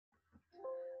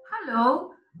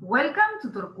Hello, welcome to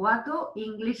Torquato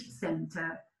English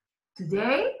Center.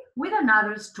 Today with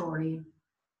another story.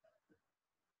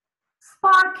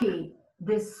 Sparky,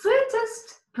 the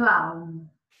sweetest clown.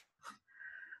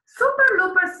 Super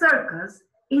Looper Circus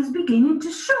is beginning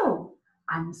to show,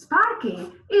 and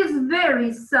Sparky is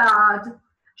very sad.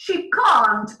 She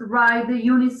can't ride the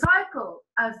unicycle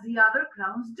as the other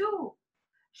clowns do.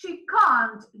 She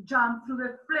can't jump through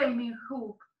the flaming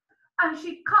hoop, and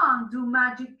she can't do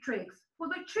magic tricks for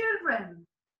the children.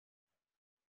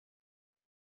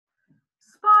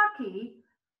 Sparky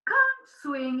can't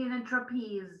swing in a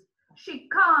trapeze. She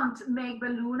can't make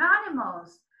balloon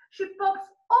animals. She pops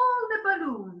all the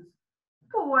balloons.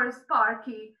 Poor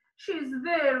Sparky, she's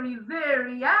very,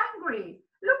 very angry.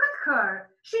 Look at her,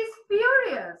 she's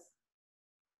furious.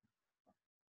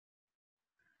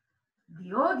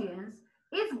 The audience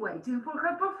is waiting for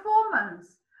her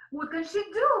performance. What can she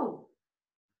do?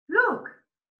 Look,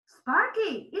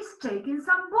 Sparky is taking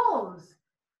some balls.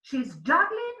 She's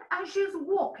juggling and she's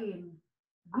walking.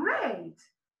 Great!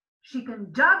 She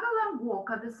can juggle and walk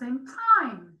at the same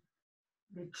time.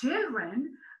 The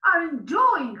children are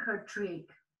enjoying her trick.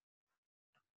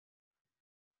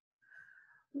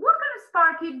 What can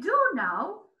Sparky do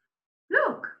now?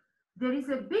 Look, there is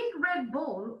a big red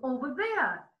ball over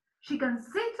there. She can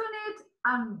sit on it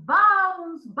and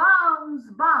bounce, bounce,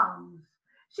 bounce.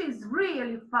 She's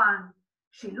really fun.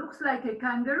 She looks like a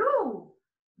kangaroo.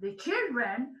 The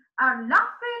children are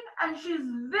laughing and she's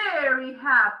very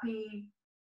happy.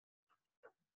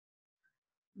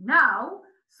 Now,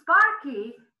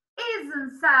 Sparky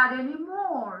isn't sad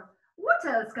anymore. What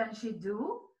else can she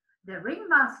do? The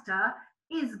ringmaster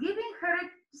is giving her a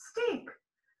stick.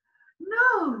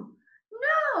 No,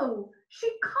 no, she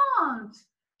can't.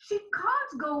 She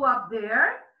can't go up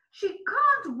there. She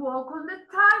can't walk on the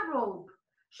tightrope.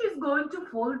 She's going to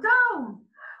fall down.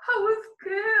 How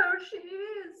scared she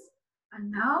is.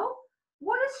 And now,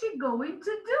 what is she going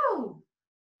to do?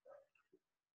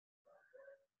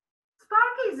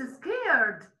 Sparky is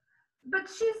scared, but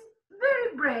she's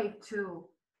very brave too.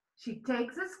 She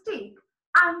takes a stick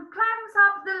and climbs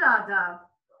up the ladder.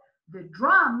 The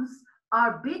drums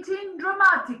are beating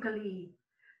dramatically.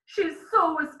 She's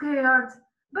so scared,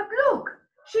 but look,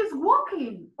 she's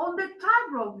walking on the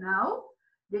tightrope now.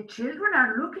 The children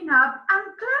are looking up and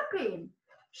clapping.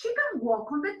 She can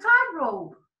walk on the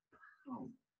tightrope.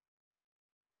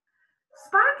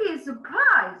 Sparky is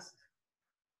surprised.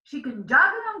 She can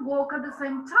juggle and walk at the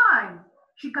same time.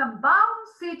 She can bounce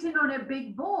sitting on a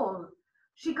big ball.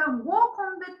 She can walk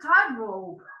on the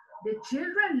tightrope. The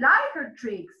children like her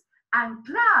tricks and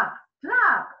clap,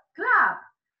 clap, clap,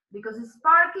 because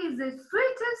Sparky is the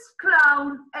sweetest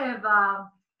clown ever.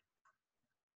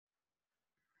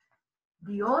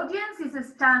 The audience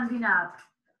is standing up.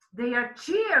 They are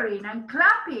cheering and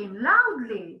clapping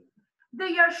loudly.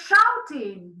 They are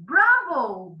shouting,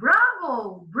 "Bravo,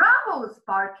 bravo, bravo,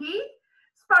 Sparky."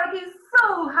 Sparky is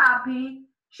so happy.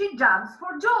 She jumps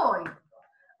for joy.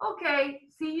 Okay,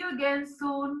 see you again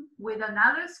soon with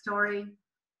another story.